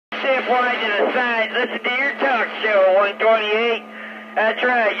step wide to the side. Listen to your talk show, 128. That's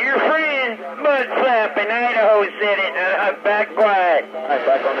right, your friend, Mudflat in Idaho said it. I'm back quiet. Alright,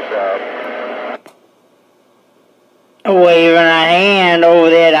 back on the job. Waving a hand over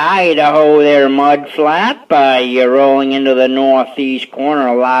there to Idaho there, Mudflat. You're rolling into the northeast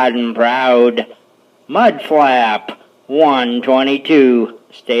corner loud and proud. Mudflat, 122,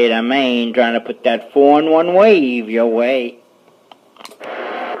 state of Maine, trying to put that 4-in-1 wave your way.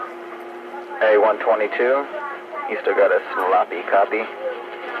 Hey, 122, you still got a sloppy copy?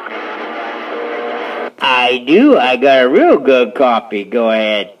 I do, I got a real good copy, go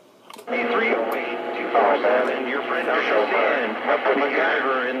ahead. 308-247, your friend Usher's in. Up with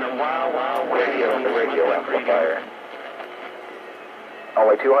MacGyver in the Wild Wild West. Radio amplifier.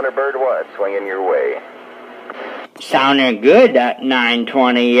 Only 200 bird watts swinging your way. Sounding good at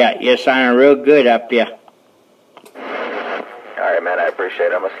 920, you're sounding real good up here. Alright, man, I appreciate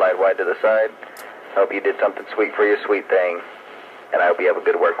it. I'm going to slide wide to the side. Hope you did something sweet for your sweet thing. And I hope you have a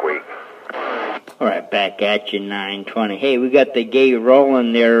good work week. Alright, back at you, 920. Hey, we got the gate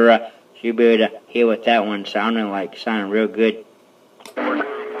rolling there. So you'll be able to hear what that one's sounding like. Sounding real good.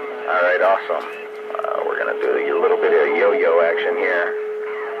 Alright, awesome. We're going to do a little bit of yo-yo action here.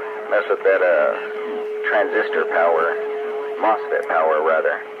 Mess with that, transistor power. MOSFET power,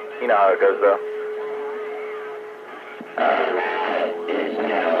 rather. You know how it goes, though. Is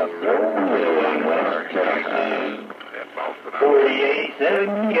now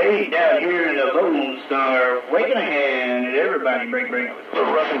 4878 down here in the Lone Star. Waking a hand at everybody. Break. A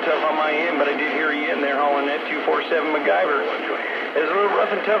little rough and tough on my end, but I did hear you in there hauling that 247 MacGyver. It's a little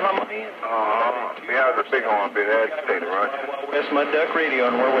rough and tough on my end. Yeah, the big one, big agitated, right? That's my duck radio,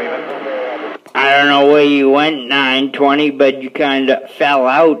 and we're waving. I don't know where you went, 920, but you kind of fell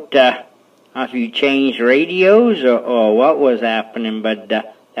out. If you changed radios or what was happening, but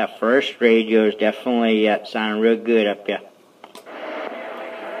that first radio is definitely sounding real good up here.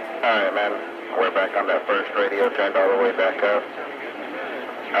 Alright, man. We're back on that first radio, turned all the way back up.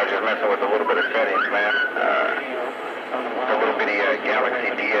 I was just messing with a little bit of settings, man. A little bitty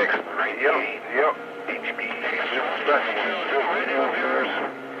Galaxy DX radio. Yep.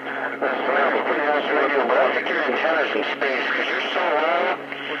 Put your antennas in space, because you're so loud.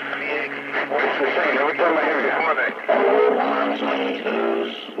 It's the same every time I hear you.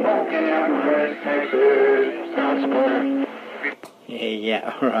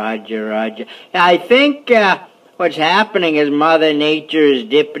 Yeah, Roger. I think what's happening is Mother Nature is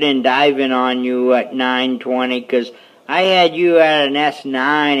dipping and diving on you at 920, because I had you at an S9,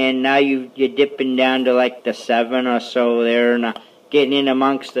 and now you're dipping down to like the 7 or so there, and getting in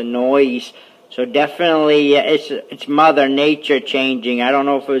amongst the noise. So definitely, it's Mother Nature changing. I don't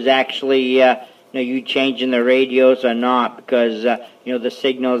know if it was actually you changing the radios or not, because the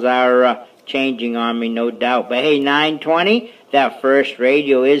signals are changing on me, no doubt. But hey, 920, that first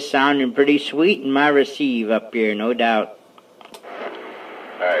radio is sounding pretty sweet in my receive up here, no doubt. All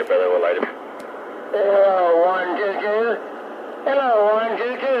right, brother, we'll light him. Hello, 122. Hello,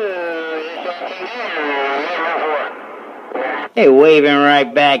 122. Hey, waving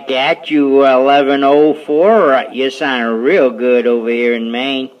right back at you, 1104. You're sounding real good over here in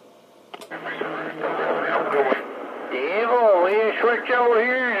Maine. Evil, we switch over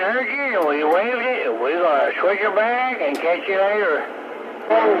here and heard you. We waved it. We're going to switch it back and catch you later.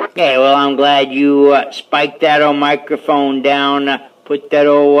 Okay, well, I'm glad you spiked that old microphone down. Put that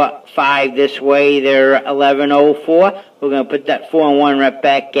old 5 this way there, 1104. We're going to put that 4-in-1 right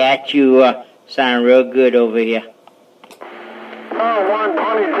back at you. Sounding real good over here.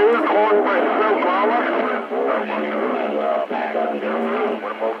 122, cornbread,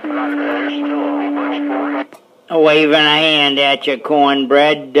 Waving a hand at you,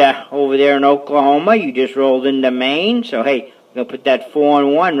 cornbread, over there in Oklahoma. You just rolled into Maine. So, hey, we're going to put that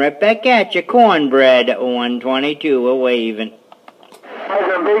 4-in-1 right back at you, cornbread, 122. We're waving. That's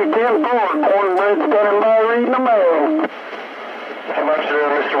a big 10-4, cornbread standing by reading the mail. How much there,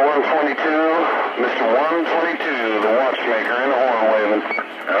 Mr. 122? Mr. 122, the watchmaker in the horn waving.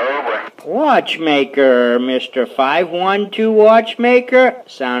 Oh, boy. Watchmaker, Mr. 512 Watchmaker.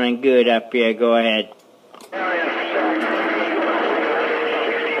 Sounding good up here. Go ahead. In the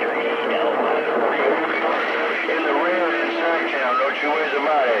rear inside town, don't you whiz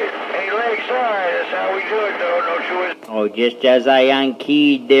about it. Hey, Lakeside, that's how we do it, though, don't you whiz. Oh, just as I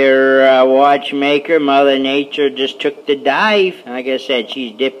unkeyed their watchmaker, Mother Nature just took the dive. Like I said,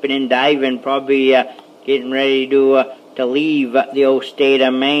 she's dipping and diving, probably getting ready to leave the old state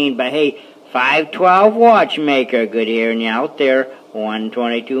of Maine. But hey, 512 Watchmaker, good hearing you out there.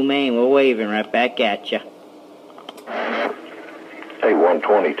 122 Maine, we're waving right back at you. Hey,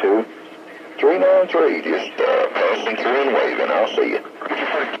 122. 393, just passing through and waving. I'll see you.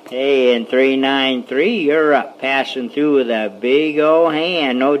 Hey, in 393, you're up passing through with a big old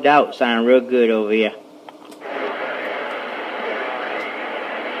hand. No doubt, sound real good over here.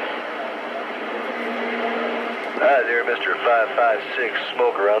 Hi there, Mr. 556,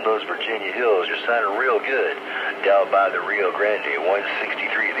 smoke around those Virginia hills. You're sounding real good. Down by the Rio Grande,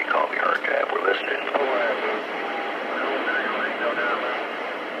 163, they call me archive. We're listening.